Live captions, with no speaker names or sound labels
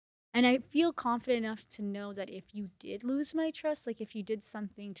And I feel confident enough to know that if you did lose my trust, like if you did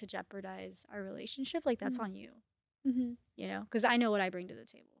something to jeopardize our relationship, like that's on you, Mm-hmm. because I know what I bring to the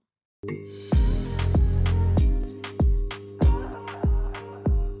table.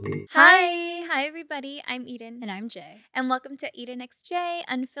 Hi everybody. I'm Eden. And I'm Jay. And welcome to Eden XJ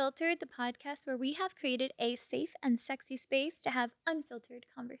Unfiltered, the podcast where we have created a safe and sexy space to have unfiltered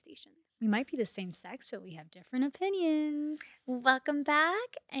conversations. We might be the same sex, but we have different opinions. Welcome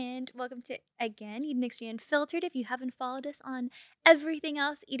back, and welcome to, again, Eden XJ Unfiltered. If you haven't followed us on everything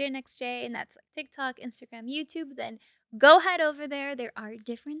else, Eden XJ, and that's like TikTok, Instagram, YouTube, then go head over there. There are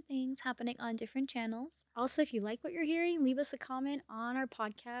different things happening on different channels. Also, if you like what you're hearing, leave us a comment on our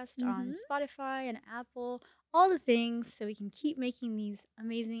podcast on Spotify and Apple, all the things, so we can keep making these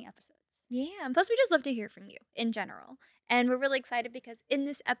amazing episodes. Yeah, and plus we just love to hear from you in general. And we're really excited because in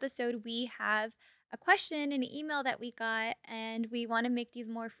this episode we have a question and an email that we got, and we want to make these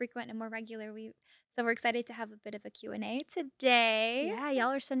more frequent and more regular. So we're excited to have a bit of a Q&A today. Yeah,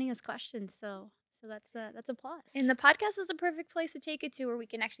 y'all are sending us questions, so that's a plus. And the podcast is the perfect place to take it to, where we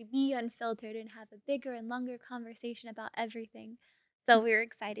can actually be unfiltered and have a bigger and longer conversation about everything. So we're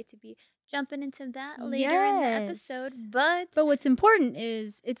excited to be jumping into that later in the episode. But what's important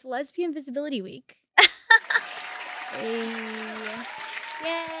is it's Lesbian Visibility Week. Yay!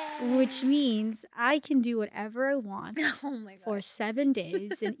 Which means I can do whatever I want for 7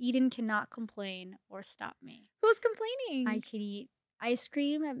 days, and Eden cannot complain or stop me. Who's complaining? I can eat ice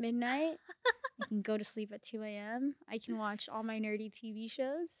cream at midnight. I can go to sleep at 2 a.m. I can watch all my nerdy TV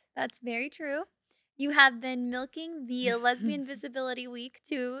shows. That's very true. You have been milking the Lesbian Visibility Week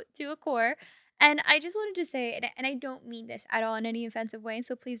to a core. And I just wanted to say, and I don't mean this at all in any offensive way,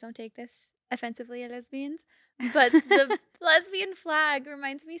 so please don't take this offensively, lesbians, but the lesbian flag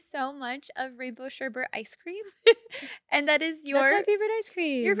reminds me so much of rainbow sherbet ice cream. And that is That's my favorite ice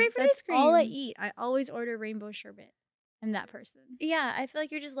cream. Your favorite ice cream. All I eat. I always order rainbow sherbet. I'm that person. Yeah, I feel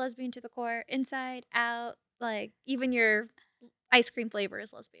like you're just lesbian to the core, inside, out, like even your ice cream flavor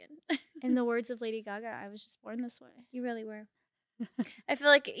is lesbian. In the words of Lady Gaga, I was just born this way. You really were. I feel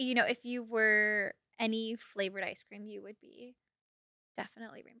like, if you were any flavored ice cream, you would be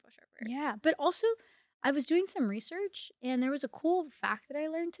definitely rainbow sherbet. Yeah, but also I was doing some research, and there was a cool fact that I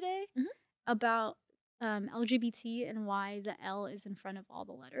learned today about LGBT and why the L is in front of all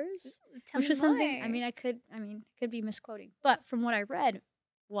the letters. Which was something, I could be misquoting, but from what I read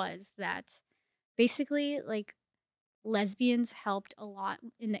was that basically, like, lesbians helped a lot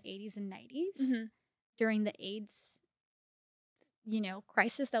in the 80s and 90s during the AIDS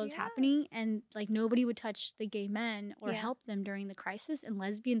crisis that was happening, and like nobody would touch the gay men or help them during the crisis, and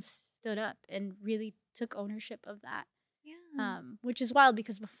lesbians stood up and really took ownership of that. Which is wild,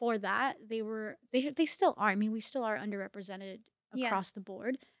 because before that they still are. I mean, we still are underrepresented across the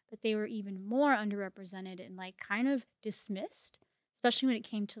board, but they were even more underrepresented and like kind of dismissed, especially when it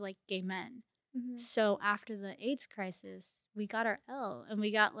came to like gay men. So after the AIDS crisis, we got our L, and we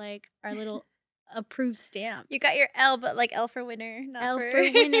got like our little approved stamp. You got your L, but like L for winner, not L for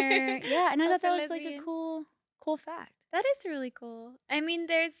winner. Yeah, and I thought that was lesbian. like a cool fact. That is really cool. I mean,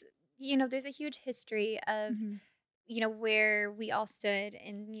 there's a huge history of where we all stood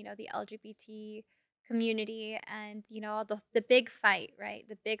in the LGBT community, and all the big fight, right?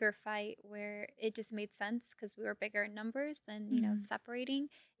 The bigger fight, where it just made sense because we were bigger in numbers than separating.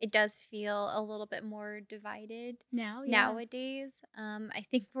 It does feel a little bit more divided nowadays. I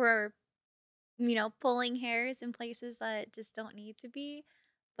think we're pulling hairs in places that just don't need to be.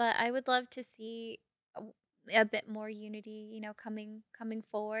 But I would love to see a bit more unity, coming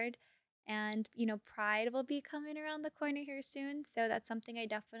forward. And, Pride will be coming around the corner here soon. So that's something I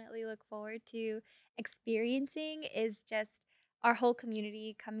definitely look forward to experiencing, is just our whole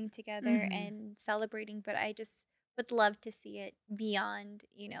community coming together and celebrating. But I just would love to see it beyond,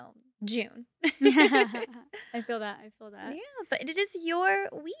 June. I feel that. Yeah, but it is your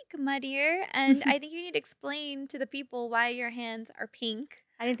week, my dear. And I think you need to explain to the people why your hands are pink.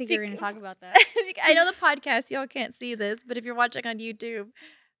 I didn't think you were going to talk about that. I know the podcast, y'all can't see this, but if you're watching on YouTube,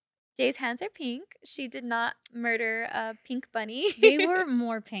 Jay's hands are pink. She did not murder a pink bunny. They were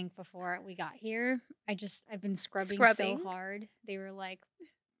more pink before we got here. I've been scrubbing so hard. They were like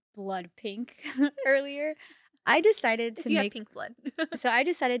blood pink earlier. I decided to make pink blood. So I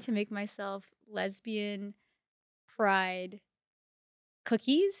decided to make myself lesbian pride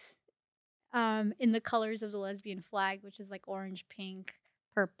cookies in the colors of the lesbian flag, which is like orange, pink,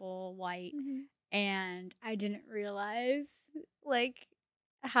 purple, white. And I didn't realize like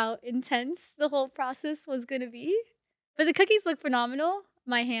how intense the whole process was going to be. But the cookies look phenomenal.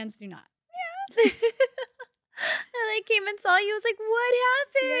 My hands do not. Yeah. And I came and saw you. I was like, what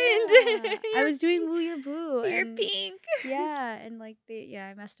happened? I was doing Woo Your Boo You're and pink. yeah, and like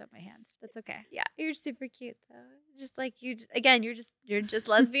I messed up my hands. That's okay. Yeah, you're super cute though. Just like again, you're just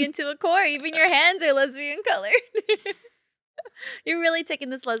lesbian to a core. Even your hands are lesbian colored. You're really taking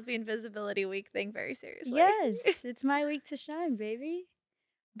this lesbian visibility week thing very seriously. Yes, it's my week to shine, baby.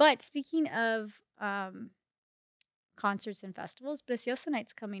 But speaking of concerts and festivals, Preciosa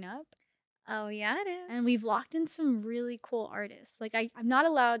Night's coming up. Oh yeah, it And is. we've locked in some really cool artists. Like I'm not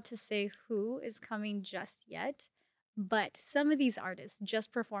allowed to say who is coming just yet, but some of these artists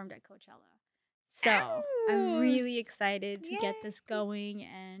just performed at Coachella. So I'm Ow! really excited to get this Yay! going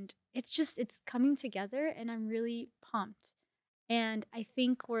and it's coming together and I'm really pumped. And I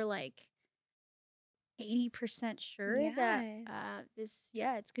think we're like 80% sure that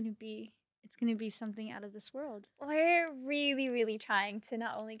Yeah. it's gonna be something out of this world. We're really, really trying to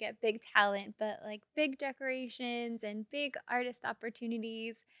not only get big talent, but like big decorations and big artist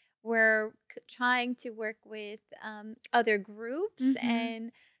opportunities. We're trying to work with other groups Mm-hmm.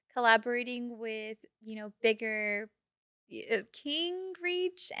 and collaborating with, bigger king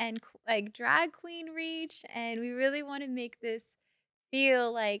reach and like drag queen reach. And we really want to make this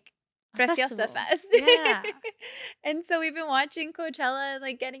feel like A Preciosa festival. Fest. Yeah. And so we've been watching Coachella,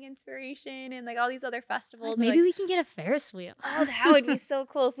 like getting inspiration and like all these other Like festivals. We're maybe like, we can get a Ferris wheel. oh, that would be so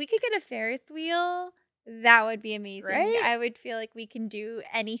cool. If we could get a Ferris wheel, that would be amazing. Right? I would feel like we can do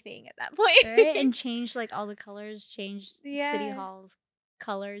anything at that Right? point. And change like all the colors, change City Yeah. Hall's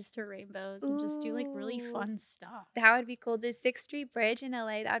colors to rainbows and just do like really Ooh, fun stuff. that would be cool. The 6th Street Bridge in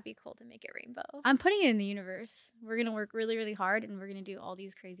LA, that would be cool to make it rainbow. I'm putting it in the universe. We're gonna work really, really hard and we're gonna do all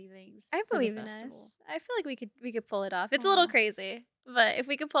these crazy things I for the believe in us. festival. I feel like we could pull it off. It's a little Aw. crazy, but if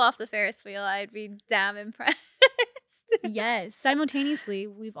we could pull off the Ferris wheel, I'd be damn impressed. Yes. Simultaneously,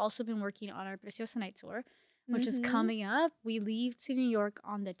 we've also been working on our Preciosa Night tour, which is Mhm. coming up. We leave to New York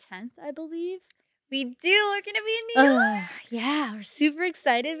on the 10th, I believe. We do. We're gonna be in New York. Yeah, we're super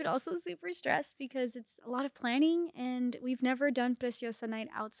excited, but also super stressed because it's a lot of planning and we've never done Preciosa Night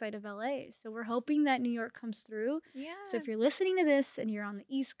outside of LA. So we're hoping that New York comes through. So Yeah. if you're listening to this and you're on the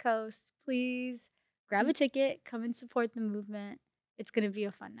East Coast, please grab a ticket, come and support the movement. It's going to be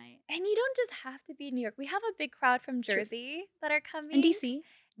a fun night. And you don't just have to be in New York. We have a big crowd from True. Jersey that are And coming. DC.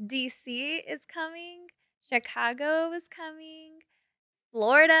 DC is coming. Chicago is coming.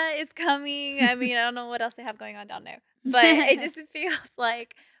 Florida is coming. I mean, I don't know what else they have going on down there, but it just feels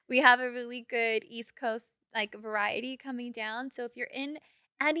like we have a really good East Coast like variety coming down. So if you're in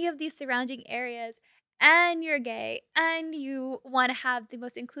any of these surrounding areas and you're gay and you want to have the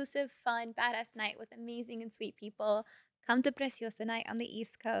most inclusive, fun, badass night with amazing and sweet people, come to Preciosa Night on the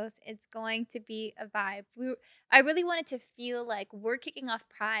East Coast. It's going to be a vibe. I really wanted to feel like we're kicking off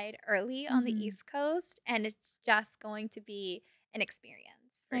Pride early on the Hmm. East Coast, and it's just going to be an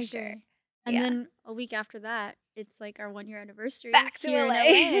experience I for sure. agree. And Yeah. then a week after that, it's like our 1 year anniversary Back to here in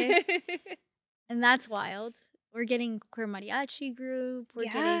LA. LA. And that's wild. We're getting queer mariachi group. We're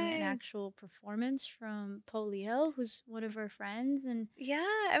getting an Yeah. actual performance from Polio, who's one of our friends and Yeah,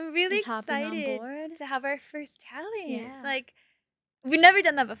 I'm really is hopping on excited board. to have our first talent. Yeah. Like we've never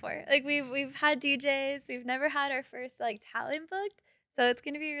done that before. Like we've had DJs, we've never had our first like talent booked. So it's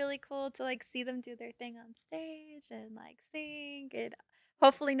gonna be really cool to like see them do their thing on stage and like sing and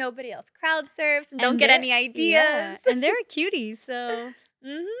hopefully nobody else crowd surfs and don't And get any yeah, ideas. and they're cuties, so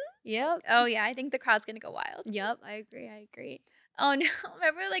Mhm. yep. Oh yeah, I think the crowd's gonna go wild. Yep, I agree. I agree. Oh no!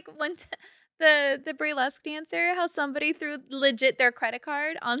 Remember, like the burlesque dancer, how somebody threw legit their credit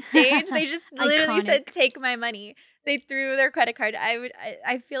card on stage? They just literally said, Iconic. "Take my money." They threw their credit card.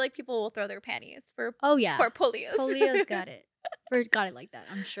 I feel like people will throw their panties for Oh yeah. poor Polios. Polio's got it. Got it like that,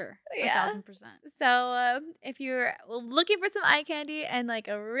 I'm sure. Yeah. 1000%. So if you're looking for some eye candy and like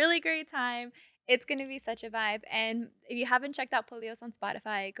a really great time, it's gonna be such a vibe. And if you haven't checked out Polios on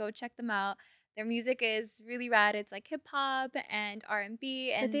Spotify, go check them out. Their music is really rad. It's like hip hop and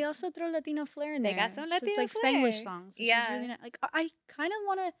R&B, But they and also throw Latino flair in they got there. some So it's Latino like Spanglish flair. songs, which is really Yeah. nice. Like I kind of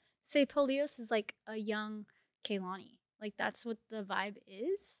want to say Polios is like a young Kaylani. Like that's what the vibe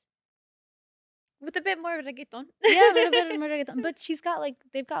is. With a bit more reggaeton. Yeah, a little bit of more reggaeton, but she's got like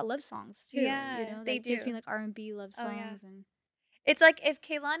they've got love songs too. You Yeah, know they that gives me do. like R&B love Oh, yeah. songs and It's like if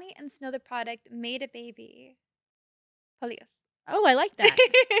Kaylani and Snow the Product made a baby. Polios. oh, I like that.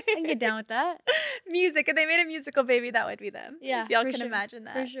 I can get down with that. Music. If they made a musical baby, that would be them. If Yeah, y'all for can sure, imagine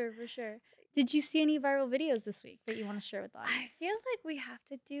for that. sure, for sure. Did you see any viral videos this week that you want to share with the I feel audience? like we have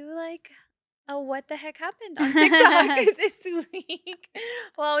to do like a what the heck happened on TikTok this week.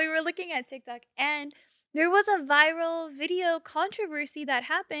 Well, we were looking at TikTok and there was a viral video controversy that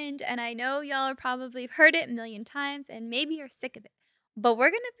happened, and I know y'all are probably heard it a million times and maybe you're sick of it. But we're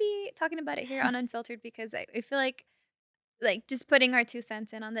gonna be talking about it here on Unfiltered because I feel like, just putting our 2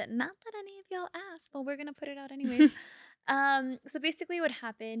 cents in on that. Not that any of y'all asked, but we're gonna put it out anyways. So basically what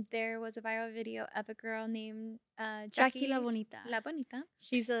happened, there was a viral video of a girl named, Jackie La Jackie Bonita. La Bonita.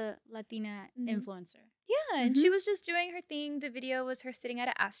 She's a Latina Mhm. influencer. Yeah, and Mhm. she was just doing her thing. The video was her sitting at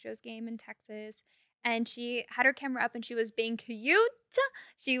a Astros game in Texas, and she had her camera up and she was being cute.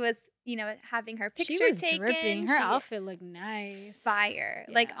 She was, having her She picture was dripping. taken. Her She outfit looked nice. fire.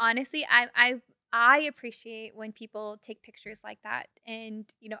 Like Yeah. honestly, I appreciate when people take pictures like that.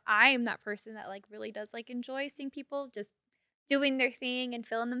 And, I am that person that like really does like enjoy seeing people just doing their thing and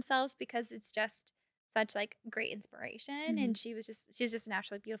feeling themselves because it's just such like great inspiration. Mhm. And she's just a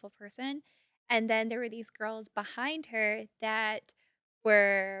naturally beautiful person. And then there were these girls behind her that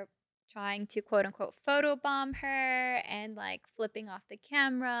were trying to quote unquote photobomb her and like flipping off the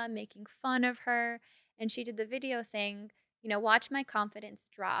camera, making fun of her. And she did the video saying, watch my confidence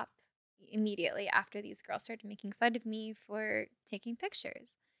drop immediately after these girls started making fun of me for taking pictures.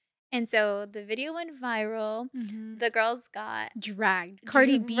 And so the video went viral. Mhm. The girls got Dragged.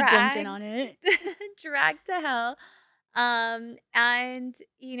 Cardi B jumped in on dragged, it. dragged to hell. And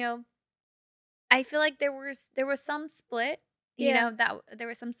I feel like there was some split, Yeah. there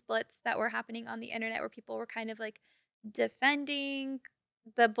were some splits that were happening on the internet where people were kind of like defending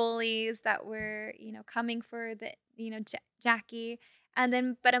the bullies that were, coming for the, Jackie. And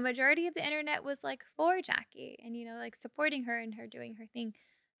then, but a majority of the internet was like for Jackie and, like supporting her and her doing her thing.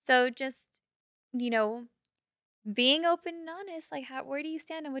 So just, you know, being open and honest, like where do you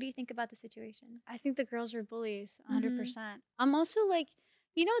stand and what do you think about the situation? I think the girls are bullies, Mhm. 100%. I'm also like,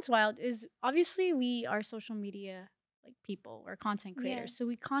 what's wild is obviously we are social media like people or content Yeah. creators. So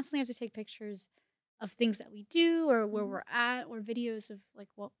we constantly have to take pictures of things that we do or where Mhm. we're at or videos of like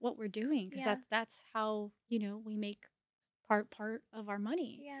what we're doing because Yeah. that's how, we make part of our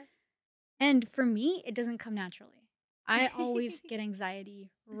money. Yeah. And for me, it doesn't come naturally. I always get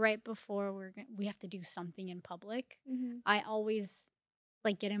anxiety right before we have to do something in public. Mhm. I always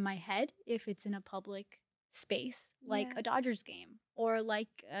like get in my head if it's in a public space, like Yeah. a Dodgers game or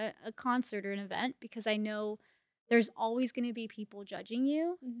like a concert or an event, because I know there's always going to be people judging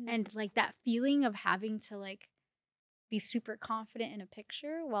you. Mhm. And like that feeling of having to like be super confident in a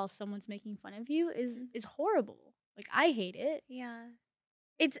picture while someone's making fun of you is Mhm. is horrible. Like I hate it. Yeah.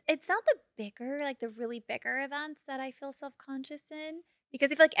 It's not the bigger, like, the really bigger events that I feel self-conscious in,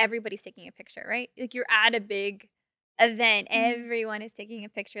 because I feel like everybody's taking a picture, right? Like, you're at a big event, Mm. everyone is taking a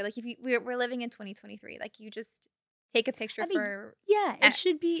picture, like, if you we're living in 2023, like, you just take a picture I mean, for yeah,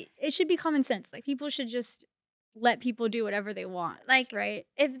 e it should be common sense. Like people should just let people do whatever they want, like, right?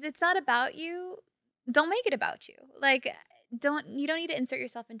 if it's not about you, don't make it about you. Like, you don't need to insert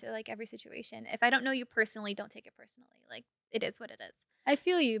yourself into, like, every situation. If I don't know you personally, don't take it personally, like, it is what it is. I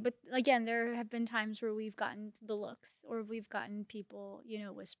feel you, but again, there have been times where we've gotten the looks or we've gotten people,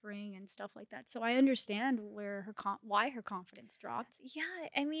 whispering and stuff like that. So I understand why her confidence dropped. Yeah,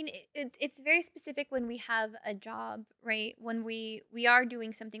 I mean, it's very specific when we have a job, right? When we are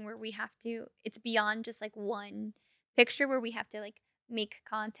doing something where we have to, it's beyond just like one picture where we have to like make Mhm.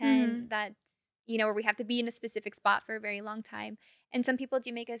 content that's where we have to be in a specific spot for a very long time. And some people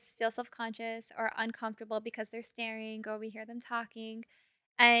do make us feel self conscious or uncomfortable because they're staring or we hear them talking.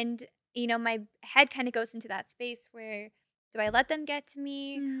 And, my head kind of goes into that space where do I let them get to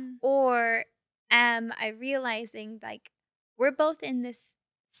me Mm. or am I realizing like we're both in this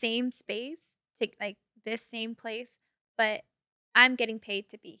same space, take like this same place, but I'm getting paid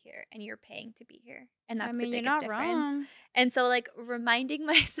to be here and you're paying to be here. And I that's the mean, you're biggest not difference. wrong. And so like reminding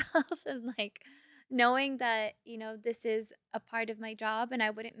myself and like knowing that, this is a part of my job and I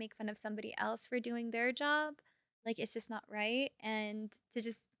wouldn't make fun of somebody else for doing their job. Like it's just not right. And to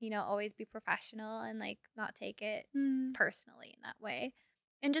just, always be professional and like not take it Mm. personally in that way.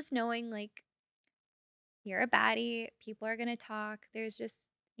 And just knowing like you're a baddie, people are gonna talk. There's just,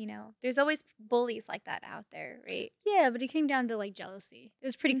 there's always bullies like that out there, right? Yeah, but it came down to like jealousy. It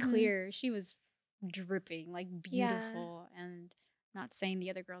was pretty Mhm. clear she was dripping, like Yeah. beautiful, and not saying the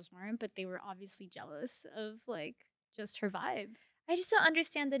other girls weren't, but they were obviously jealous of like just her vibe. I just don't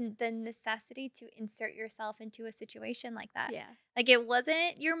understand the necessity to insert yourself into a situation like that. Yeah. Like it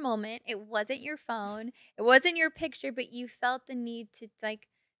wasn't your moment, it wasn't your phone, it wasn't your picture, but you felt the need to like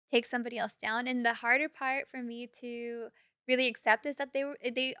take somebody else down. And the harder part for me to really accept is that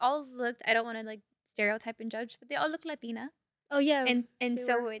they all looked, I don't want to like stereotype and judge, but they all look Latina. Oh yeah, And they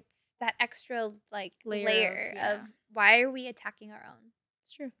so were it's that extra like layer of layer yeah. of why are we attacking our own?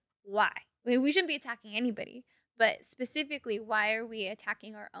 It's true. Why? I mean, we shouldn't be attacking anybody, but specifically, why are we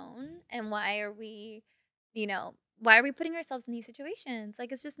attacking our own? And why are we, you know, why are we putting ourselves in these situations?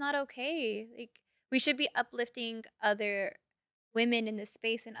 Like, it's just not okay. Like, we should be uplifting other women in this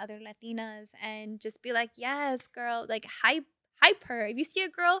space and other Latinas and just be like, yes, girl, like hype her. If you see a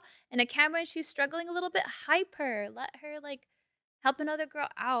girl in a camera and she's struggling a little bit, hype her. Let her like help another girl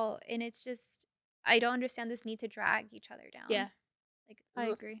out. And it's just I don't understand this need to drag each other down. Yeah, Like, I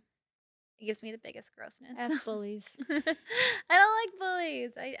ugh, agree. it gives me the biggest grossness. F bullies. I don't like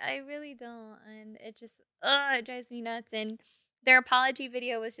bullies. I really don't. And it just it drives me nuts. And their apology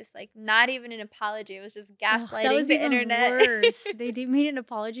video was just like not even an apology. It was just Ugh, that gaslighting was the even internet. worse. They made an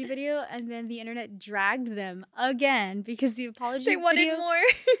apology video, and then the internet dragged them again because the They apology wanted video more.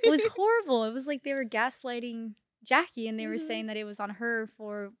 was horrible. It was like they were gaslighting Jackie, and they were Mhm. saying that it was on her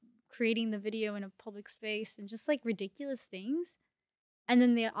for creating the video in a public space and just like ridiculous things. And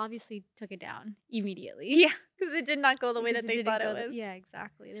then they obviously took it down immediately Yeah, because it did not go the way because that it they didn't thought it go was. yeah,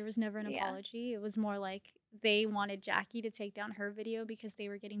 exactly. There was never an Yeah. apology. It was more like they wanted Jackie to take down her video because they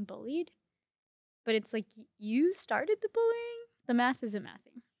were getting bullied. But it's like you started the bullying. The math isn't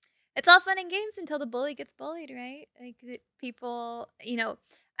mathing. It's all fun and games until the bully gets bullied, right? Like people,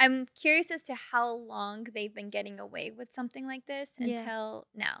 I'm curious as to how long they've been getting away with something like this Yeah. until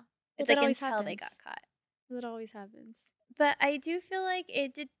now. Well, It's that like always until they got happens. caught. That always happens. But I do feel like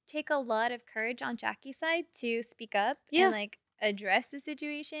it did take a lot of courage on Jackie's side to speak up and Yeah. like address the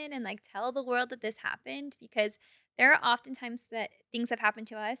situation and like tell the world that this happened because there are often times that things have happened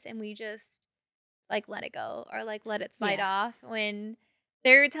to us and we just like let it go or like let it slide Yeah. off when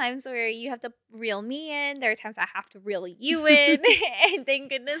there are times where you have to reel me in, there are times I have to reel you in, and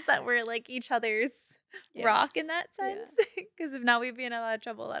thank goodness that we're like each other's Yeah. rock in that Yeah. sense because if not we'd be in a lot of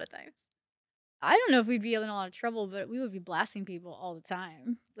trouble a lot of times. I don't know if we'd be in a lot of trouble, but we would be blasting people all the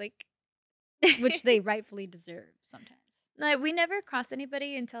time. Like, which they rightfully deserve sometimes. Like, we never cross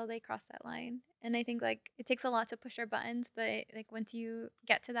anybody until they cross that line. And I think like it takes a lot to push our buttons, but like once you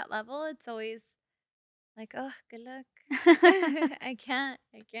get to that level, it's always like, oh, good luck. I can't.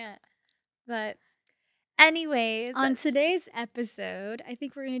 But anyways, On today's episode, I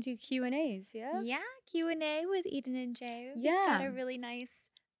think we're going to do Q&As, yeah? yeah, Q&A with Eden and Jay. We got Yeah. a really nice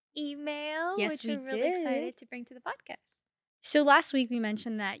email, Yes, which we we're really did. excited to bring to the podcast. So last week we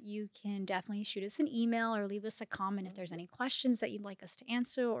mentioned that you can definitely shoot us an email or leave us a comment if there's any questions that you'd like us to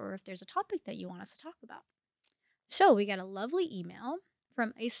answer or if there's a topic that you want us to talk about. So we got a lovely email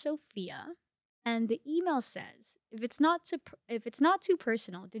from a Sophia, and the email says, if it's not too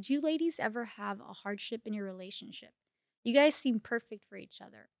personal, did you ladies ever have a hardship in your relationship? You guys seem perfect for each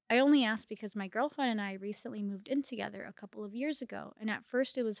other. I only ask because my girlfriend and I recently moved in together a couple of years ago, and at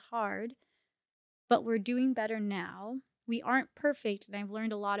first it was hard, but we're doing better now. We aren't perfect, and I've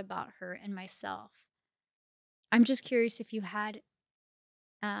learned a lot about her and myself. I'm just curious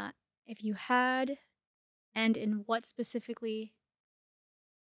uh, if you had, and in what specifically,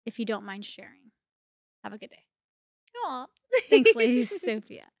 if you don't mind sharing. Have a good day. Aw. Thanks, ladies.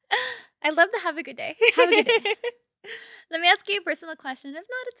 Sophia. I love the have a good day. Have a good day. Let me ask you a personal question. If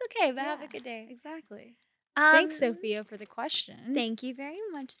not, it's okay, but have Yeah, a good day. exactly. Thanks, Um, Sophia, for the question. Thank you very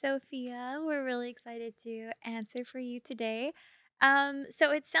much, Sophia. We're really excited to answer for you today.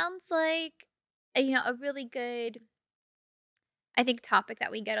 So it sounds like a really good, I think, topic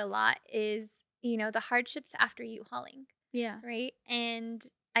that we get a lot is the hardships after U-hauling, Yeah. right? And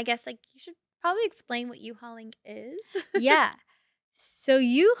I guess like you should probably explain what U-hauling is. Yeah. So,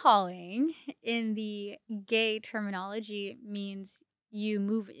 U-hauling in the gay terminology means you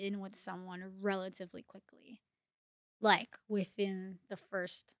move in with someone relatively quickly, like within the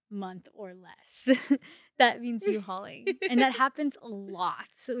first month or less. That means U-hauling. And that happens a lot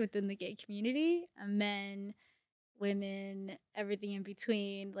within the gay community. Men, women, everything in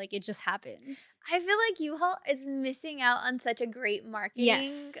between. Like it just happens. I feel like U-Haul is missing out on such a great marketing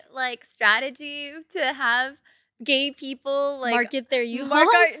Yes. like strategy to have gay people like Market their mark U-Hauls.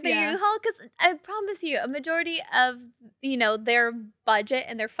 out their Yeah. U-Haul because I promise you a majority of their budget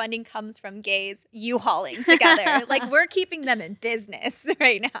and their funding comes from gays U-hauling together. Like we're keeping them in business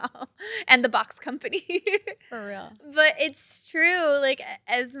right now and the box company. For real. But it's true. Like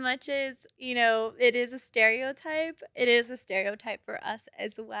as much as, it is a stereotype for us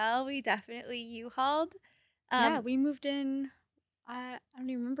as well. We definitely U-hauled. Yeah, Um we moved in. I don't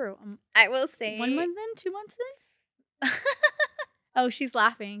even remember. I will It's 1 month say in, 2 months in. Oh, she's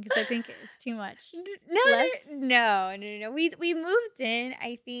laughing because I think it's too much. No, Less. no. We moved in,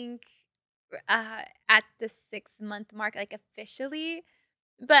 I think, at the 6-month mark, like officially.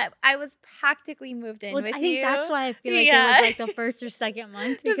 But I was practically moved in Well, with I think that's you. why I feel like it was, Yeah. like, the 1st or 2nd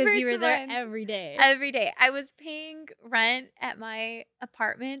month The because you first were there month, every day. every day. I was paying rent at my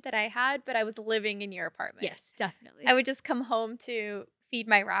apartment that I had, but I was living in your apartment. Yes, I definitely. would just come home to feed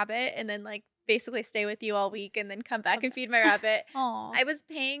my rabbit and then, like, basically stay with you all week and then come back Come and back. feed my rabbit. Aw. I was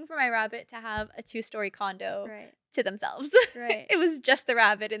paying for my rabbit to have a two-story condo Right, to themselves. right. It was just the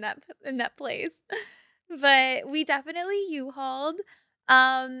rabbit in that place. But we definitely U-Hauled,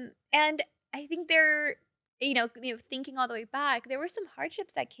 and I think there thinking all the way back, there were some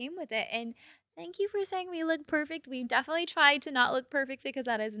hardships that came with it, and thank you for saying we look perfect. We definitely tried to not look perfect because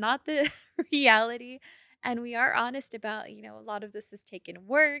that is not the reality, and we are honest about, a lot of this has taken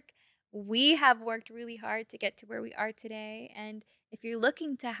work. We have worked really hard to get to where we are today, and if you're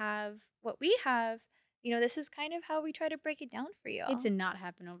looking to have what we have, this is kind of how we try to break it down for It you. did not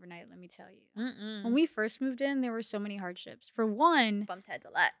happen overnight, let me tell you. When Mm-mm. we first moved in, there were so many hardships. For one, Bumped heads a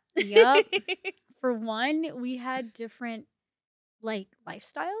lot. yep. For one, we had different, like,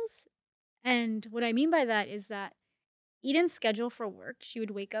 lifestyles, and what I mean by that is that Eden's schedule for work, she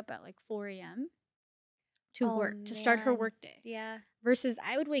would wake up at, like, 4 a.m. to Oh, work to start her man. workday, Yeah. versus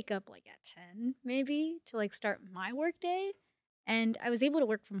I would wake up, like, at 10 maybe to, like, start my workday, and I was able to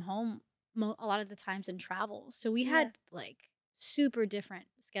work from home a lot of the times and travel, so we Yeah. had, like, super different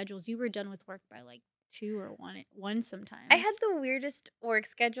schedules. You were done with work by, like, 2 or 1 I had sometimes. the weirdest work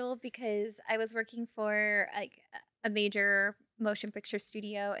schedule because I was working for, like, a major motion picture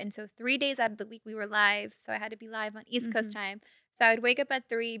studio, and so 3 days out of the week we were live, so I had to be live on East Coast Mhm. time. So I would wake up at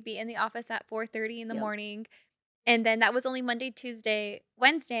 3, be in the office at 4:30 in the Yep. morning, and then that was only Monday, Tuesday,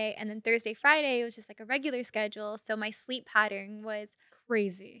 Wednesday, and then Thursday, Friday was just like a regular schedule, so my sleep pattern was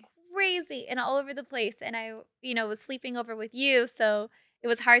Crazy. crazy and all over the place, and I, was sleeping over with you, so it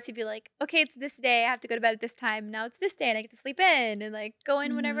was hard to be like, "Okay, it's this day, I have to go to bed at this time, now it's this day, and I get to sleep in and, like, go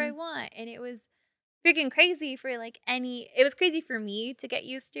in whenever I Mhm. want," and it was freaking crazy for, like, any it was crazy for me to get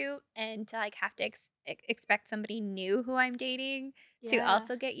used to and to, like, have to expect somebody new who I'm dating to Yeah.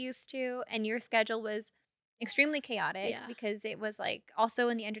 also get used to, and your schedule was extremely chaotic Yeah. because it was, like, also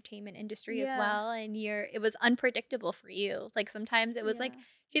in the entertainment industry as Yeah. well, and it was unpredictable for you. Like, sometimes it was like, Yeah.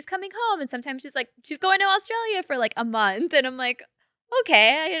 "She's coming home," and sometimes she's like, "She's going to Australia for, like, a month," and I'm like,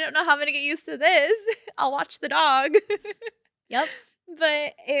 "Okay, I don't know how I'm gonna get used to this. I'll watch the dog." Yep.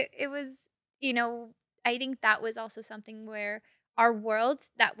 But it was, you know, I think that was also something where our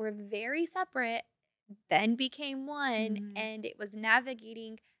worlds that were very separate then became one, Mhm. and it was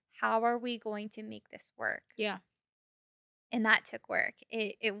navigating how are we going to make this work? Yeah. And that took work.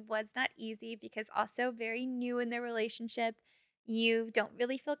 It was not easy because also very new in the relationship, you don't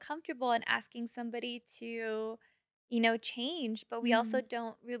really feel comfortable in asking somebody to, change, but we also Mhm.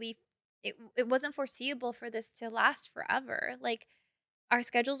 don't really it wasn't foreseeable for this to last forever. Like our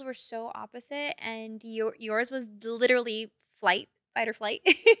schedules were so opposite and yours was literally fight or flight.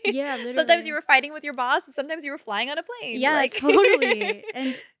 Yeah, Sometimes you literally. were fighting with your boss and sometimes you were flying on a plane. Yeah, Like totally.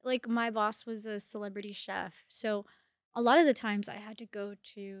 And, like, my boss was a celebrity chef, so a lot of the times I had to go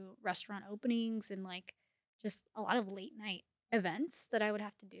to restaurant openings and, like, just a lot of late night events that I would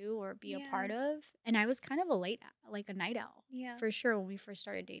have to do or be a Yeah. part of, and I was kind of a like, a night owl, Yeah. for sure, when we first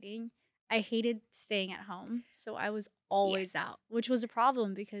started dating. I hated staying at home, so I was always Yes. out, which was a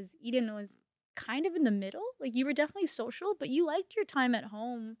problem because Eden was kind of in the middle. Like, you were definitely social, but you liked your time at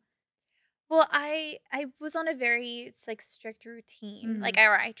home. Well, I was on a very like strict routine. Like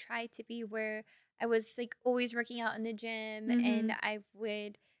Mhm. I tried to be where I was like always working out in the gym and Mhm. I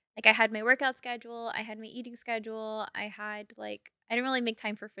would like I had my workout schedule, I had my eating schedule, I had like I didn't really make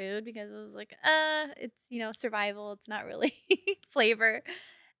time for food because it was like, it's survival, it's not really flavor.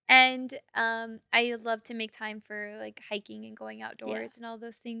 And I love to make time for like hiking and going Yeah. outdoors and all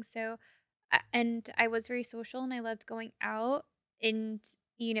those things. So and I was very social and I loved going out and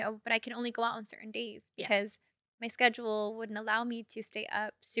but I can only go out on certain days Yeah. because my schedule wouldn't allow me to stay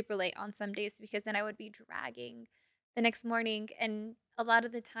up super late on some days because then I would be dragging the next morning and a lot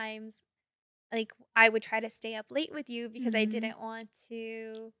of the times like I would try to stay up late with you because I Mhm. didn't want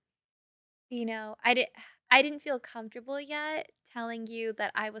to, I didn't feel comfortable yet telling you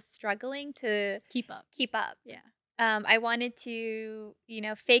that I was struggling to Keep up. keep up. Yeah. I wanted to,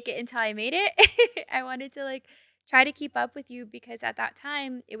 fake it until I made it. I wanted to like try to keep up with you because at that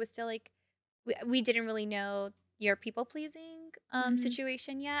time it was still like we didn't really know your people pleasing Mhm.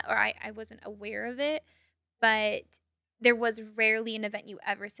 situation yet, or I wasn't aware of it. But there was rarely an event you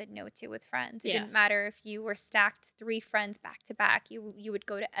ever said no to with friends. It Yeah. didn't matter if you were stacked 3 friends back to back. You would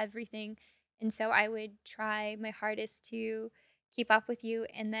go to everything. And so I would try my hardest to keep up with you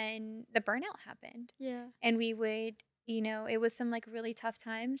and then the burnout happened. Yeah. And we would it was some like really tough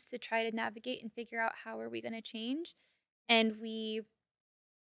times to try to navigate and figure out how are we going to change. And we,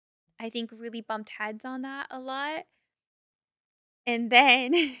 I think, really bumped heads on that a lot. And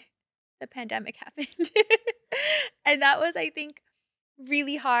then the pandemic happened. And that was, I think,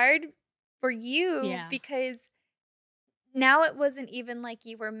 really hard for you Yeah. because now it wasn't even like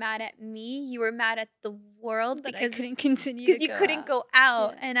you were mad at me, you were mad at the world But I because couldn't continue to because you go couldn't out. go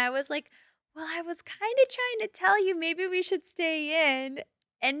out, Yeah. and I was like, "Well, I was kinda trying to tell you maybe we should stay in,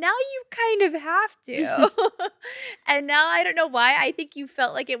 and now you kind of have to." And now I don't know why, I think you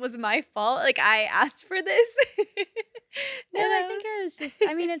felt like it was my fault, like I asked for this. No, And I I think I was just I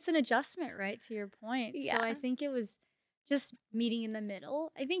was mean, it's an adjustment, right, to your point. So I Yeah. think it was just meeting in the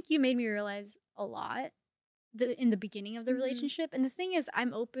middle. I think you made me realize a lot in the beginning of the Mhm. relationship. And the thing is,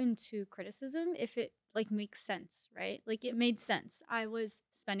 I'm open to criticism if it like makes sense, right? Like it made sense. I was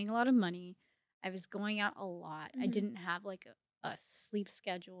spending a lot of money. I was going out a lot. I Mhm. didn't have like a sleep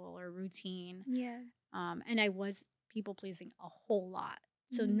schedule or routine. Yeah. And I was people pleasing a whole lot.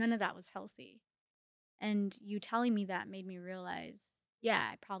 So Mhm. none of that was healthy. And you telling me that made me realize, yeah,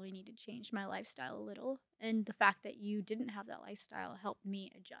 I probably need to change my lifestyle a little. And the fact that you didn't have that lifestyle helped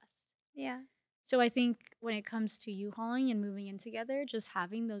me adjust. Yeah. So I think when it comes to you hauling and moving in together, just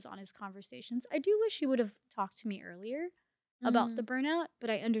having those honest conversations. I do wish you would have talked to me earlier about the Mhm. burnout,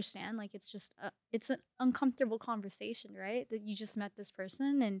 but I understand like it's an uncomfortable conversation, right? That you just met this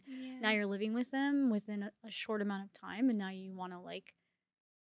person and now Yeah. you're living with them within a short amount of time and now you want to like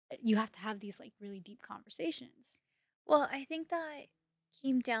you have to have these like really deep conversations. Well, I think that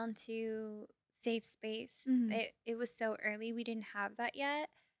came down to safe space. Mhm. It was so early, we didn't have that yet.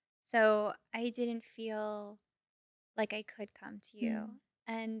 So I didn't feel like I could come to you. Mm.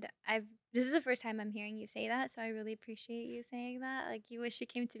 And I've this is the first time I'm hearing you say that, so I really appreciate you saying that. Like you wish you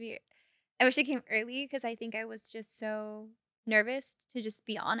came to me I wish it came early because I think I was just so nervous to just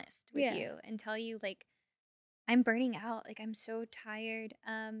be honest with Yeah. you and tell you like I'm burning out. Like I'm so tired.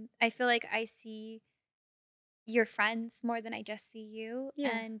 I feel like I see your friends more than I just see you, Yeah.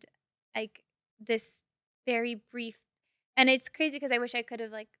 and, like, this very brief and it's crazy because I wish I could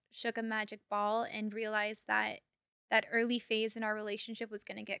have, like, shook a magic ball and realized that that early phase in our relationship was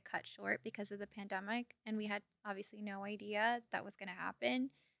gonna get cut short because of the pandemic, and we had obviously no idea that was gonna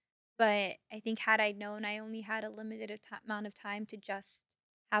happen. But I think had I known I only had a limited amount of time to just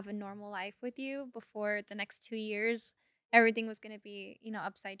have a normal life with you before the next 2 years, everything was gonna be,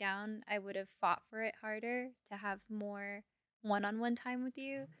 upside down. I would have fought for it harder to have more one-on-one time with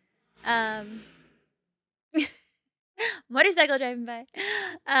you. Um, motorcycle driving by.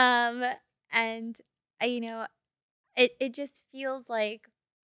 Um, and it just feels like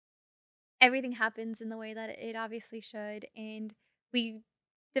everything happens in the way that it obviously should, and we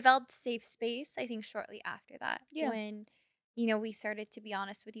developed safe space, I think, shortly after that Yeah. when, we started to be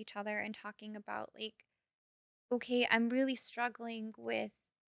honest with each other and talking about, like, "Okay, I'm really struggling with,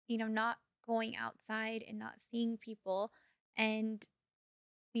 not going outside and not seeing people, and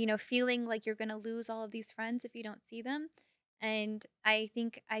feeling like you're gonna lose all of these friends if you don't see them. And I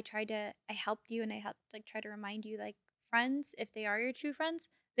think I helped you and I helped like try to remind you like friends, if they are your true friends,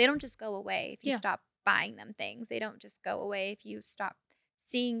 they don't just go away if you Yeah. stop buying them things. They don't just go away if you stop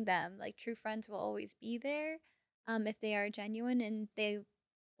seeing them. Like true friends will always be there if they are genuine and they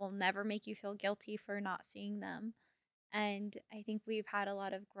will never make you feel guilty for not seeing them. And I think we've had a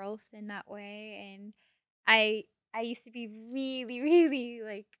lot of growth in that way. And I I used to be really, really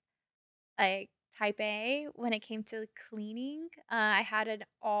like type A when it came to cleaning. I had an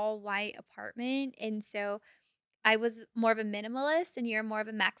all white apartment, and so I was more of a minimalist, and you're more of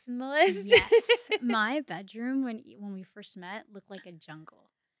a maximalist. Yes. My bedroom when we first met looked like a jungle.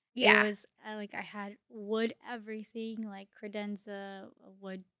 It Yeah. was like I had wood everything, like credenza, a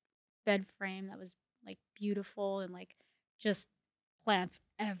wood bed frame that was like beautiful and like just plants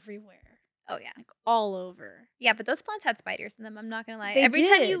everywhere, Oh yeah. like all over. Yeah, but those plants had spiders in them. I'm not gonna lie. They Every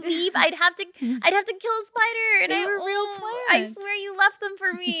time you did. leave, I'd have to kill a spider, and They were real I swear plants. you left them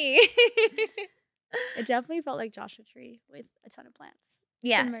for me. It definitely felt like Joshua Tree with a ton of plants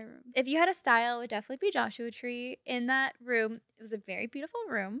Yeah. in my room. If you had a style, it would definitely be Joshua Tree in that room. It was a very beautiful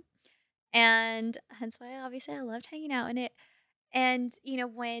room. And hence why obviously I loved hanging out in it. And,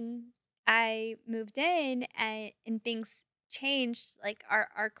 when I moved in and things changed, like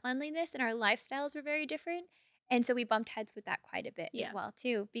our cleanliness and our lifestyles were very different. And so we bumped heads with that quite a bit as Yeah. well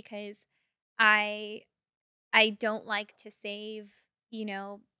too, because I I don't like to save,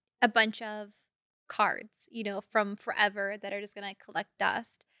 a bunch of cards, from forever that are just gonna collect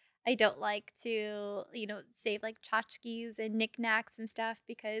dust. I don't like to, save like tchotchkes and knickknacks and stuff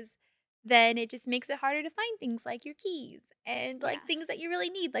because then it just makes it harder to find things like your keys and Yeah. like things that you really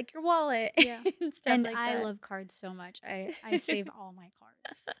need, like your wallet Yeah. and stuff And like I that. love cards so much. I save all my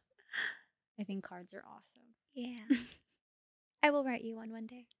cards. I think cards are awesome. Yeah. I will write you one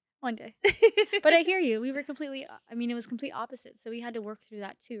day. One day. But I hear you. We were completely I mean, it was complete opposite. So we had to work through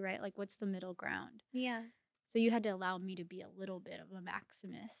that too, right? Like what's the middle ground? Yeah. So you had to allow me to be a little bit of a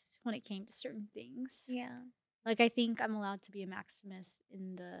maximist when it came to certain things. Yeah. Like I think I'm allowed to be a maximist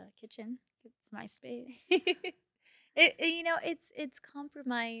in the kitchen. It's my space. It's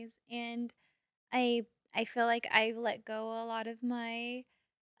compromise, and I I feel like I let go a lot of my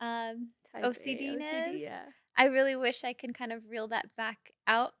Type A OCD, OCD-ness. yeah. I really wish I could kind of reel that back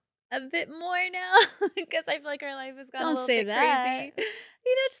out a bit more now because I feel like our life has gone a Don't little say bit that. crazy.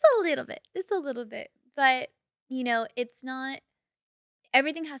 Just a little bit, just a little bit. But, it's not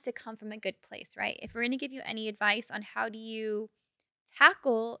everything has to come from a good place, right? If we're going to give you any advice on how do you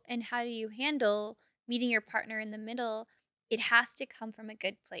tackle and how do you handle meeting your partner in the middle, it has to come from a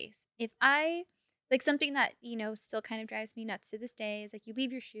good place. If I like something that, still kind of drives me nuts to this day is like you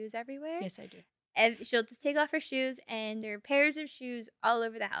leave your shoes everywhere. Yes, I do. And she'll just take off her shoes and there are pairs of shoes all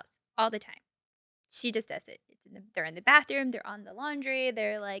over the house all the time. She just does it. They're in the bathroom, they're on the laundry,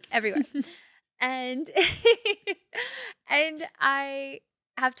 they're like everywhere. And and I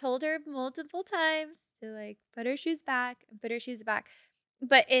have told her multiple times to like put her shoes back and put her shoes back.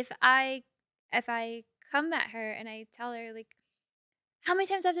 But if I come at her and I tell her like how many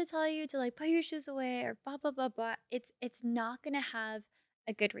times I have to tell you to like put your shoes away or blah blah blah blah, it's not gonna have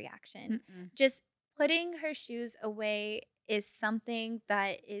a good reaction. Mm-mm. Just putting her shoes away is something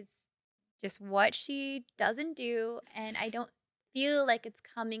that is just what she doesn't do, and I don't feel like it's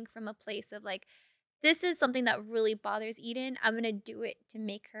coming from a place of like this is something that really bothers Eden. I'm gonna do it to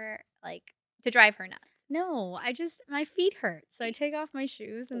make her like to drive her nuts. No, my feet hurt. So I take off my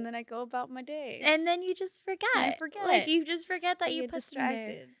shoes and then I go about my day. And then you just And I forget. Like, forget. you just forget I that you get put them there.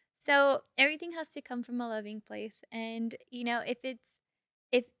 distracted. So, everything has to come from a loving place, and, if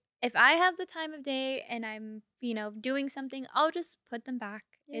if I have the time of day and I'm, doing something, I'll just put them back.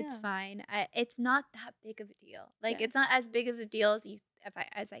 It's Yeah. fine. It's not that big of a deal. Like, it's not Yes. as big of a deal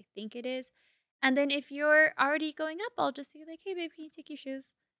as I think it is. And then if you're already going up, I'll just say like, "Hey, babe, can you take your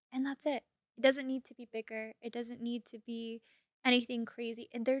shoes?" And that's it. It doesn't need to be bigger. It doesn't need to be anything crazy,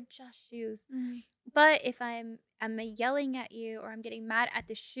 and they're just shoes. Mhm. But if I'm yelling at you or I'm getting mad at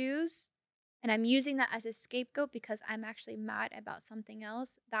the shoes and I'm using that as a scapegoat because I'm actually mad about something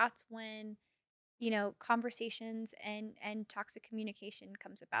else, that's when conversations and toxic communication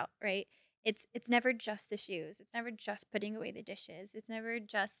comes about, right? It's never just the shoes. It's never just putting away the dishes. It's never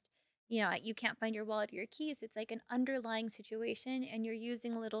just you can't find your wallet or your keys. It's like an underlying situation and you're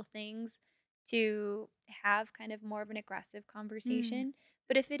using little things to have kind of more of an aggressive Mm. conversation.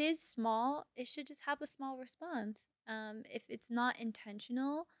 But if it is small, it should just have a small response. If it's not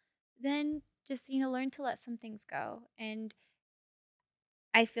intentional, then just learn to let some things go. And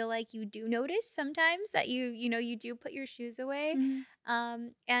I feel like you do notice sometimes that you do put your shoes away.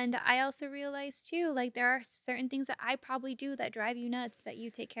 Mhm. And I also realize too, like there are certain things that I probably do that drive you nuts that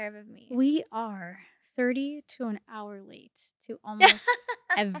you take care of me. We are 30 to an hour late to almost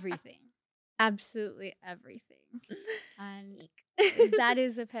everything. Absolutely everything. And Eek. that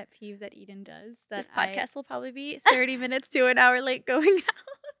is a pet peeve that Eden does that This I podcast will probably be 30 minutes to an hour late going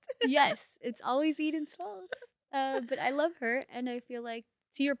out. yes, it's always Eden's fault. But I love her and I feel like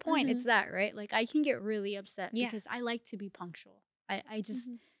to your point, it's Mhm. that, right? Like I can get really upset Yeah. because I like to be punctual. I just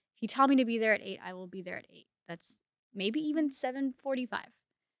Mhm. if you tell me to be there at 8, I will be there at 8. That's maybe even 7:45.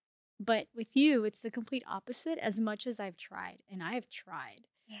 But with you, it's the complete opposite as much as I've tried, and I have tried.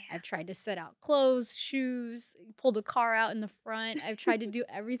 Yeah. I've tried to set out clothes, shoes, pull the car out in the front. I've tried to do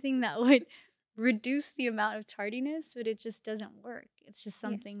everything that would reduce the amount of tardiness, but it just doesn't work. It's just Yeah.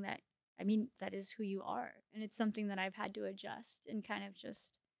 something that I mean, that is who you are. And it's something that I've had to adjust and kind of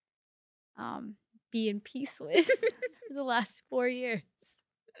just um be in peace with for the last 4 years.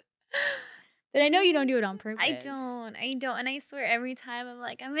 But I know you don't do it on I purpose. don't. I don't. And I swear every time I'm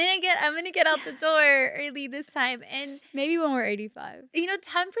like, I'm gonna get out the door early this time. And Maybe when we're 85.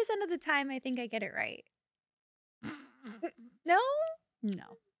 10% of the time I think I get it right. No?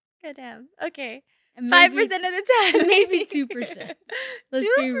 No. God damn. Okay. And maybe 5% of the time. maybe 2%. Let's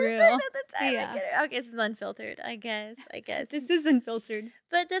be 2% real. of the time I Yeah. get it. Okay, this is unfiltered, I guess. I guess. This isn't filtered.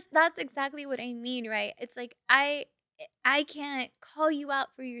 But that's exactly what I mean, right? It's like I can't call you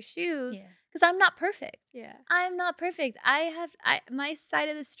out for your shoes Yeah. because I'm not perfect. Yeah. I'm not perfect. My side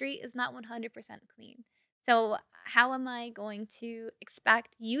of the street is not 100% clean. So, how am I going to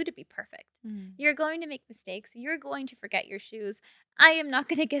expect you to be perfect? Mm. You're going to make mistakes. You're going to forget your shoes. I am not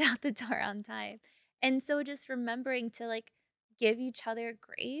going to get out the door on time. And so, just remembering to like give each other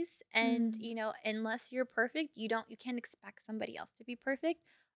grace and, Mm. unless you're perfect, you can't expect somebody else to be perfect.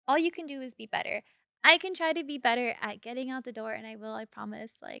 All you can do is be better. I can try to be better at getting out the door and I will, I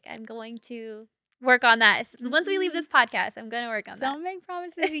promise. Like I'm going to work on that. Once we leave Mm. this podcast, I'm going to work on that. Don't make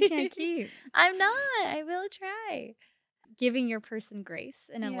promises you can't keep. I'm not. I will try. Giving your person grace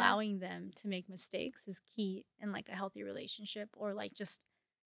and Yeah. allowing them to make mistakes is key in like a healthy relationship or like just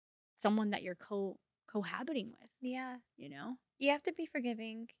someone that you're cohabiting with, Yeah. you know? You have to be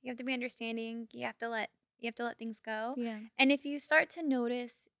forgiving. You have to be understanding. You have to let things go. Yeah. And if you start to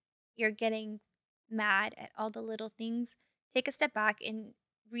notice you're getting mad at all the little things, take a step back and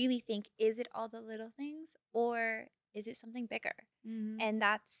really think, is it all the little things or is it something bigger? Mhm. And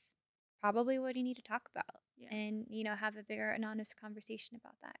that's probably what you need to talk about Yeah. and, have a bigger and honest conversation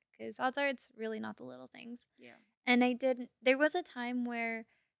about that because odds are it's really not the little things. Yeah. And there was a time where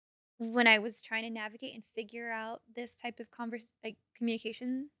when I was trying to navigate and figure out this type of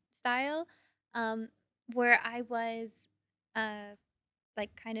communication style, um, where I was, uh,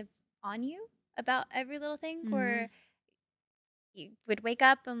 like kind of on you about every little thing, Mhm. where you would wake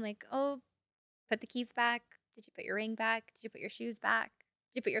up, I'm like, oh, put the keys back. Did you put your ring back? Did you put your shoes back?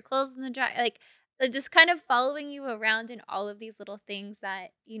 Did you put your clothes in the dryer? Like, just kind of following you around in all of these little things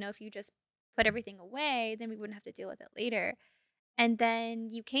that, if you just put everything away, then we wouldn't have to deal with it later. And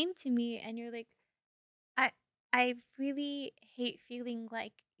then you came to me and you're like, I I really hate feeling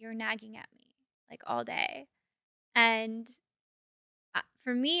like you're nagging at me like all day. And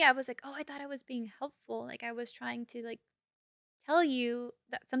for me, I was like, "Oh, I thought I was being helpful. Like I was trying to like tell you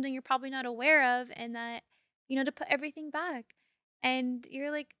that something you're probably not aware of and that to put everything back." And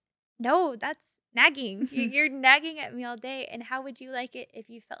you're like, "No, that's nagging. You're nagging at me all day. And how would you like it if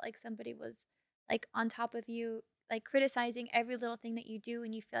you felt like somebody was like on top of you, like criticizing every little thing that you do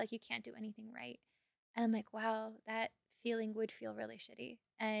and you feel like you can't do anything right?" And I'm like, wow, that feeling would feel really shitty.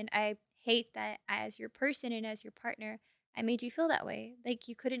 And I hate that as your person and as your partner, I made you feel that way. Like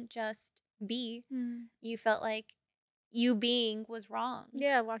you couldn't just be. Mhm. You felt like you being was wrong,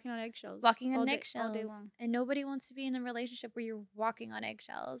 Yeah, walking on eggshells walking on all day eggshells. long. And nobody wants to be in a relationship where you're walking on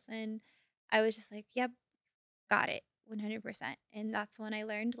eggshells. And I was just like, yep, got it 100%. And that's when I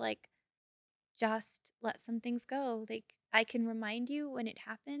learned like, just let some things go. Like I can remind you when it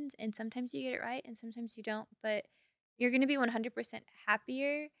happens and sometimes you get it right and sometimes you don't, but you're going to be 100%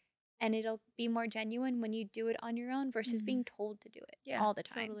 happier and it'll be more genuine when you do it on your own versus Mhm. being told to do it Yeah, all the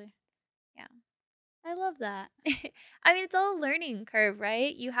time. totally. Yeah. I love that. I mean, it's all a learning curve,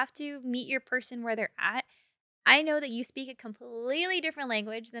 right? You have to meet your person where they're at. I know that you speak a completely different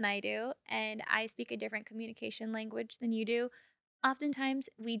language than I do, and I speak a different communication language than you do. Oftentimes,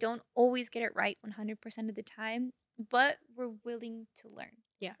 we don't always get it right 100% of the time, but we're willing to learn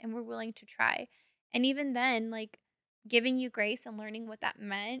Yeah. and we're willing to try. And even then, like giving you grace and learning what that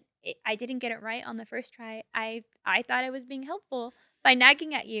meant, I didn't get it right on the first try. I thought I was being helpful by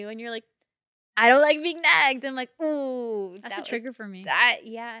nagging at you, and you're like, I don't like being nagged. I'm like, ooh, That's a that was trigger for me. that,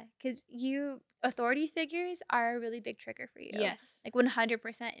 yeah, because authority figures are a really big trigger for you, Yes. like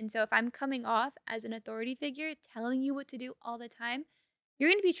 100%. And so if I'm coming off as an authority figure, telling you what to do all the time, you're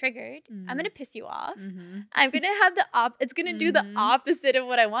gonna be triggered. I'm gonna Mhm. piss you off. Mhm. I'm gonna have it's gonna do the Mhm. opposite of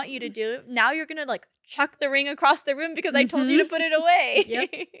what I want you to do. Now you're gonna like chuck the ring across the room because I told you to Mhm. put it Yep.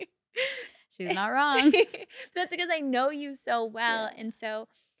 away. She's not wrong. That's because I know you so well. Yeah. And so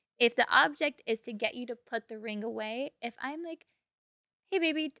if the object is to get you to put the ring away, if I'm like, "Hey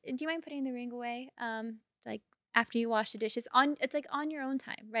baby, do you mind putting the ring away?" Like after you wash the dishes on it's like on your own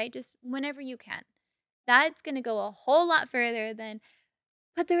time, right? Just whenever you can. That's going to go a whole lot further than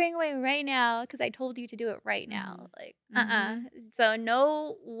put the ring away right now because I told you to do it right now. Mhm. Like, Mhm. So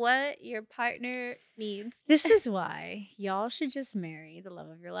know what your partner needs. This is why y'all should just marry the love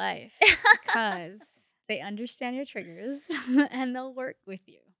of your life because they understand your triggers and they'll work with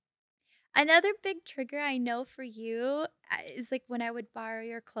you. Another big trigger I know for you is like when I would borrow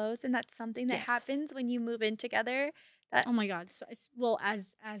your clothes, and that's something that Yes. happens when you move in together. That Oh my god. So it's well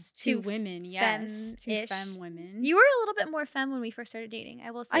as two two women, yes, two femme femme-ish. women. You were a little bit more femme when we first started dating.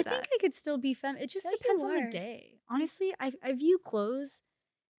 I will say I think that. I could still be femme. It I just feel like depends you on the are. day. Honestly, I view clothes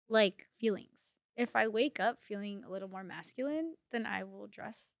like feelings. If I wake up feeling a little more masculine, then I will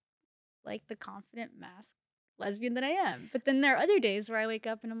dress like the confident mask lesbian that I am. But then there are other days where I wake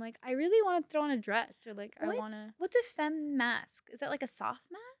up and I'm like, I really want to throw on a dress or like I want What's to what's a femme mask? Is that like a soft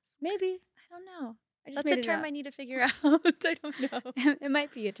mask? maybe I don't know. I just That's a made it term up. I need to figure out. I don't know. It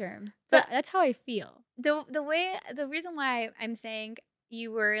might be a term, But but that's how I feel. the reason why I'm saying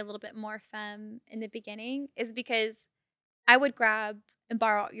you were a little bit more femme in the beginning is because I would grab and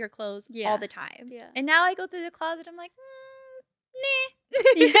borrow your clothes all Yeah. the time. Yeah. And now I go through the closet, I'm like, nah.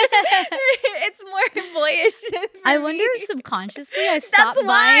 Yeah. It's more boyish I for wonder me. if subconsciously I That's stopped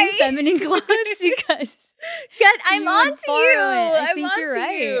buying why. feminine clothes because God, I'm you would on to you. borrow it. I I'm think on you're to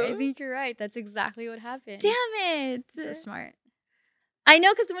right. I you. think you're right. That's exactly what happened. Damn I'm so it. smart. I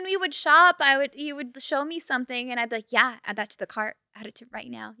know, because when we would shop, he would show me something, and I'd be like, "Yeah, add that to the cart. Add it to right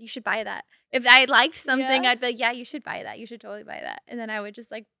now. You should buy that." If I liked something, Yeah. I'd be like, "Yeah, you should buy that. You should totally buy that." And then I would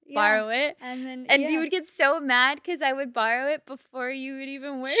just like Yeah. borrow it, And then and you yeah. would get so mad because I would borrow it before you would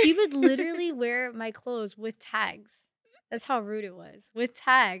even wear She it. would literally wear my clothes with tags. That's how rude it was. With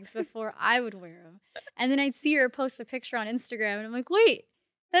tags before I would wear them. And then I'd see her post a picture on Instagram and I'm like, "Wait,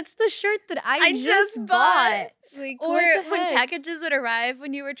 that's the shirt that I I just just bought. bought." Like, Or what the when heck? packages would arrive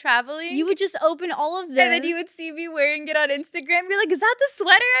when you were traveling, You would just open all of and then them. you would see me wearing it on Instagram. You're like, "Is that the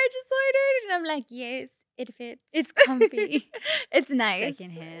sweater I just ordered?" And I'm like, "Yes, it fits. It's comfy. It's nice."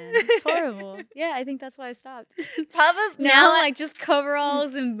 Secondhand. It's horrible. Yeah, I think that's why I stopped. Probably Now I'm like just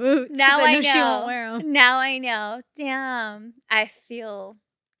coveralls and boots. 'Cause now I I know she won't know. wear them. Now I know. Damn. I feel Feel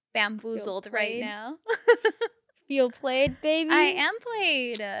bamboozled right played. now. Feel played, baby. I am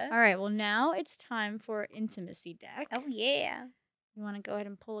played. All right, well, now it's time for intimacy deck. Oh yeah. You want to go ahead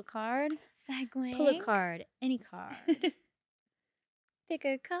and pull a card? Segway. Pull a card. Any card. Pick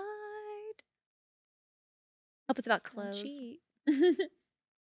a card. Hope it's about Don't clothes. cheat.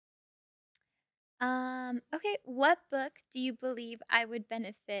 Okay, what book do you believe I would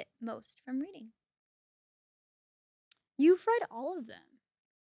benefit most from reading? You've read all of them.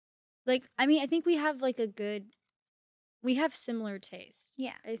 Like, I mean, I think we have like we have similar taste.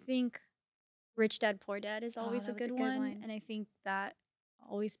 Yeah. I think Rich Dad Poor Dad is always a that was good one. And I think that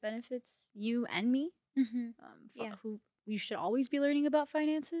always benefits you and me. Mm-hmm. Yeah. Who we should always be learning about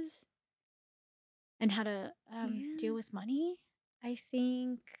finances and how to deal with money. I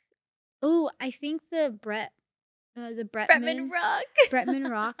think. Oh, I think the Bretman Rock. Bretman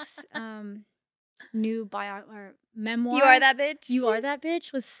Rock's new bio or memoir. You Are That Bitch. You Are That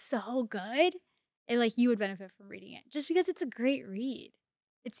Bitch was so good. And like you would benefit from reading it just because it's a great read.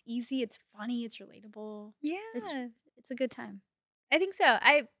 It's easy, it's funny, it's relatable. Yeah. It's a good time. I think so.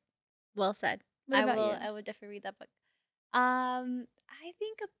 Well said. What about you? I would definitely read that book. I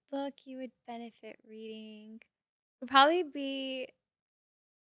think a book you would benefit reading would probably be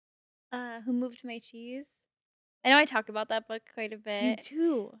Who Moved My Cheese. I know I talk about that book quite a bit. You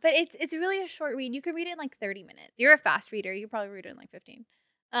do. But it's really a short read. You could read it in like 30 minutes. You're a fast reader. You could probably read it in like 15.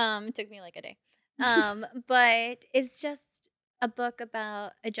 It took me like a day. But it's just a book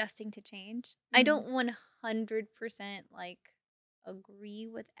about adjusting to change. I don't 100% like agree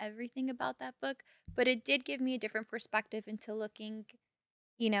with everything about that book, but it did give me a different perspective into looking,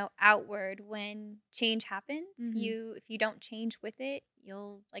 outward when change happens. If you don't change with it,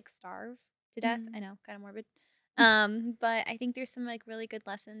 you'll like starve to death. I know, kind of morbid. But I think there's some like really good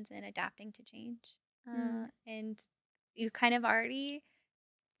lessons in adapting to change. And you kind of already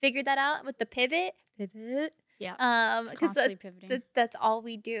figured that out with the pivot. Yeah. Because Constantly pivoting. that's all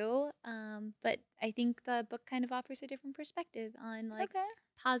we do. But I think the book kind of offers a different perspective on like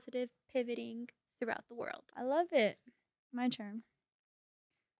positive pivoting throughout the world. I love it. My turn.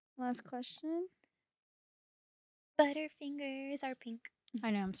 Last question. Butterfingers are pink.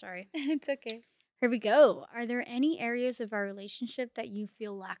 I know, I'm sorry. It's okay. Here we go. Are there any areas of our relationship that you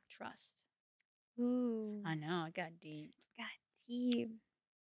feel lack trust? Ooh. I know, I got deep.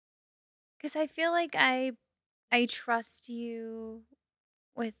 Because I feel like I trust you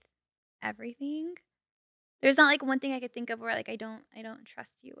with everything. There's not like one thing I could think of where like I don't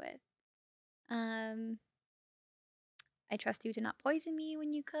trust you with. I trust you to not poison me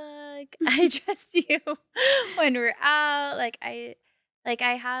when you cook. I trust you when we're out. I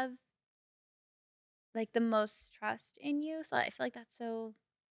have like the most trust in you. So I feel like that's so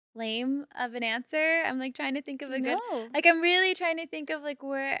lame of an answer. I'm like trying to think of a good like I'm really trying to think of like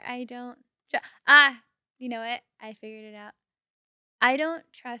where I don't you know what? I figured it out. I don't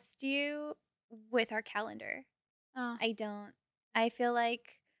trust you with our calendar. Oh. I don't. I feel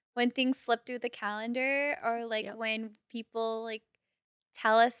like when things slip through the calendar or like when people like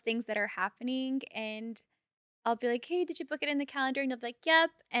tell us things that are happening and I'll be like, "Hey, did you book it in the calendar?" And they'll be like, "Yep."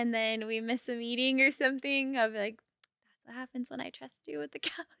 And then we miss a meeting or something. I'll be like, "That's what happens when I trust you with the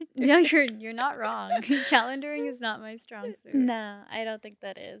calendar." No, you're not wrong. Calendaring is not my strong suit. No, I don't think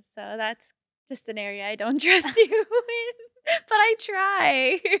that is. So that's just an area I don't trust you in, but I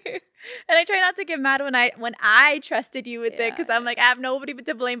try. And I try not to get mad when I trusted you with it, Yeah, because 'cause I'm like, I have nobody but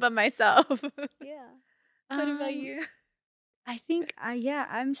to blame but myself. yeah. What about Um, you? I think I yeah,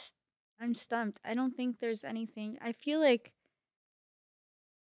 I'm stumped. I don't think there's anything. I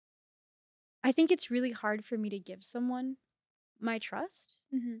think it's really hard for me to give someone my trust.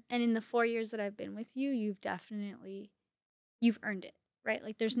 Mhm, And in the 4 years that I've been with you, you've earned it, right?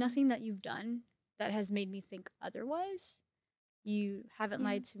 Like there's mhm. nothing that you've done that has made me think otherwise. You haven't Yeah,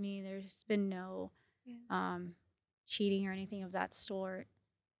 lied to me. There's been no yes. um cheating or anything of that sort.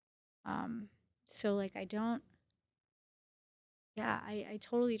 Um so like I don't yeah, I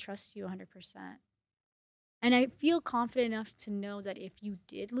totally trust you 100%. And I feel confident enough to know that if you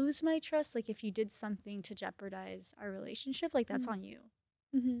did lose my trust, like if you did something to jeopardize our relationship, like that's Mhm, on you,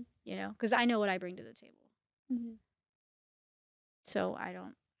 mhm, because I know what I bring to the table. mhm. So I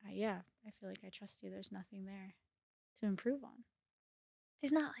don't, yeah, I feel like I trust you. There's nothing there to improve on.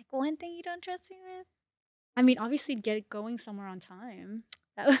 There's not, like, one thing you don't trust me with? I mean, obviously, get it going somewhere on time.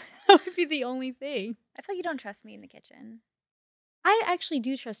 That would, that would be the only thing. I feel like you don't trust me in the kitchen. I actually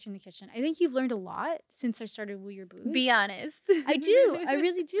do trust you in the kitchen. I think you've learned a lot since I started Woo Your Be Booze. honest. I do. I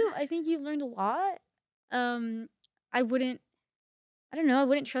really do. I think you've learned a lot. Um, I wouldn't I don't know, I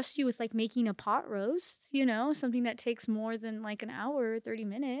wouldn't trust you with, like, making a pot roast, something that takes more than, like, an hour or 30 I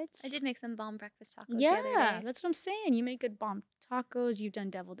minutes. did make some bomb breakfast tacos the other Yeah, day. that's what I'm saying. You make good bomb tacos, you've done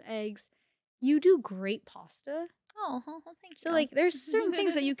deviled eggs, you do great pasta. Oh, thank So, like, there's certain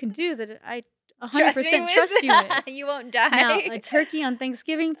things that you. you can do that I Trust me 100% with? trust you with. You won't Now, die. a turkey on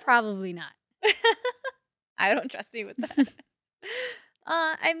Thanksgiving, probably not. I don't trust you with that.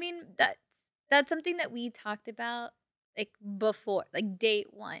 I mean, that's something that we talked about, like, before, like, date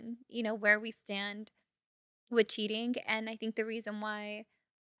 1, where we stand with cheating, and I think the reason why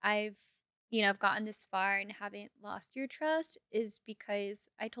I've I've gotten this far and haven't lost your trust is because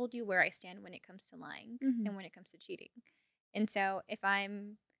I told you where I stand when it comes to lying Mhm. and when it comes to cheating. And so if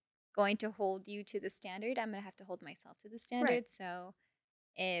I'm going to hold you to the standard, I'm going to have to hold myself to the Right. standard. So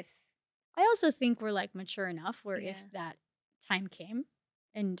if I also think we're, like, mature enough where if yeah. that time came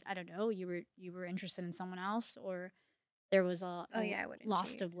and, I don't know, you were interested in someone else or there was Oh yeah, I wouldn't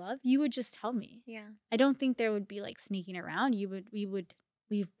lost cheat. of love, you would just tell me. Yeah. I don't think there would be like sneaking around.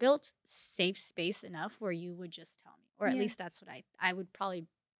 We've built safe space enough where you would just tell me, or at Yeah. least that's what I would probably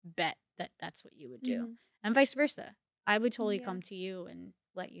bet that that's what you would do, Mhm. and vice versa. I would totally Yeah. come to you and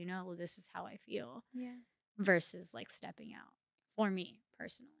let you know this is how I feel, Yeah. versus like stepping out for me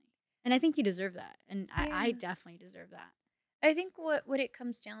personally. And I think you deserve that, and I Yeah. definitely deserve that. I think what it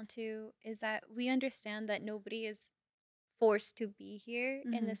comes down to is that we understand that nobody is forced to be here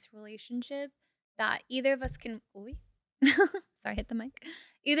in Hmm. this relationship, that either of us can Oy. Sorry, hit the mic.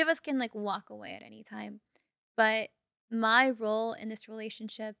 Either of us can, like, walk away at any time. But my role in this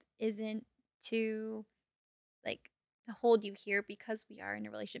relationship isn't to, like, to hold you here because we are in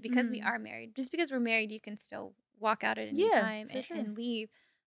a relationship, because we Hmm. are married. Just because we're married, you can still walk out at any Yeah, time for and sure. leave.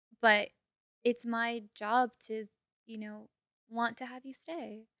 But it's my job to, you know, want to have you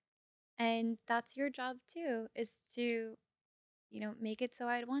stay. And that's your job too, is to, make it so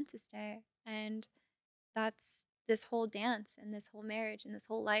I'd want to stay. And that's this whole dance and this whole marriage and this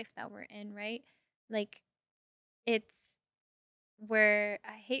whole life that we're in, right? Like, it's where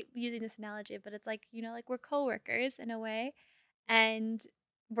I hate using this analogy, but it's like, like we're coworkers in a way, and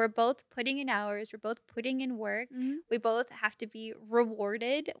we're both putting in hours, we're both putting in work, Hmm. we both have to be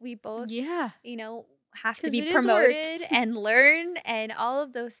rewarded, we both, Yeah, have to because be it is work. promoted and learn and all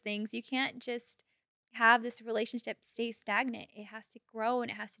of those things. You can't just have this relationship stay stagnant. It has to grow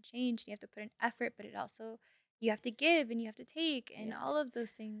and it has to change. You have to put in effort, but it also, you have to give and you have to take and Yeah. all of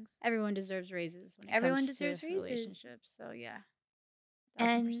those things. Everyone deserves raises when it Everyone comes to deserves raises. relationships. So yeah,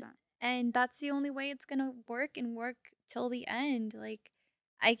 thousand And percent. and that's the only way it's going to work and work till the end. Like,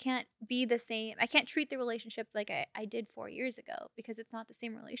 I can't be the same. I can't treat the relationship like I did 4 years ago, because it's not the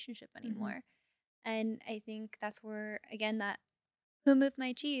same relationship Hmm. anymore. And I think that's where, again, that who moved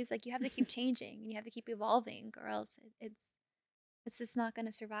my cheese, like, you have to keep changing and you have to keep evolving, or else it's just not going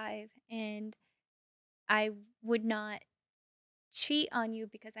to survive. And I would not cheat on you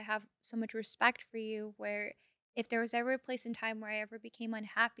because I have so much respect for you, where if there was ever a place in time where I ever became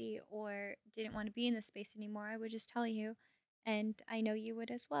unhappy or didn't want to be in this space anymore, I would just tell you. And I know you would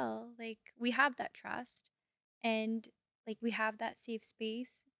as well. Like, we have that trust, and, like, we have that safe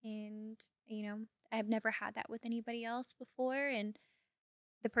space. And, I've never had that with anybody else before. And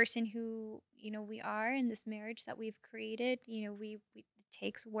the person who, we are in this marriage that we've created, we it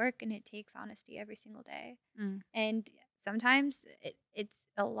takes work and it takes honesty every single day. Mm. And sometimes it's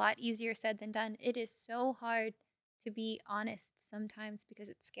a lot easier said than done. It is so hard to be honest sometimes because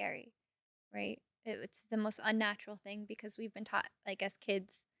it's scary, right? It's the most unnatural thing because we've been taught, like as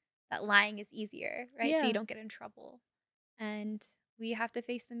kids, that lying is easier, right? So you Yeah. don't get in trouble. And we have to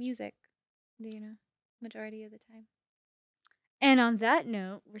face the music, majority of the time. And on that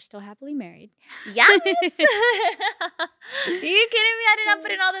note, we're still happily married. Yes! Are you kidding me? I did not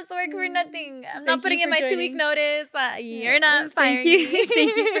put in all this work for nothing. I'm not putting in my 2-week notice. You're not Thank firing you. me.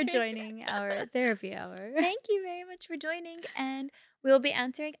 Thank you for joining our therapy hour. Thank you very much for joining. And we'll be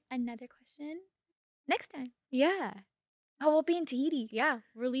answering another question next time. Yeah. Oh, we'll be in Tahiti. Yeah,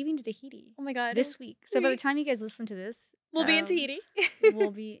 we're leaving to Tahiti. Oh my God. This week. So by the time you guys listen to this, we'll be in Tahiti.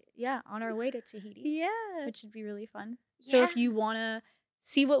 We'll be, on our way to Tahiti. Yeah. Which would be really fun. Yeah. So if you want to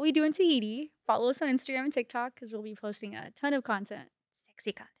see what we do in Tahiti, follow us on Instagram and TikTok because we'll be posting a ton of content.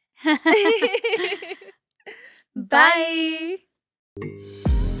 Sexy content. Bye.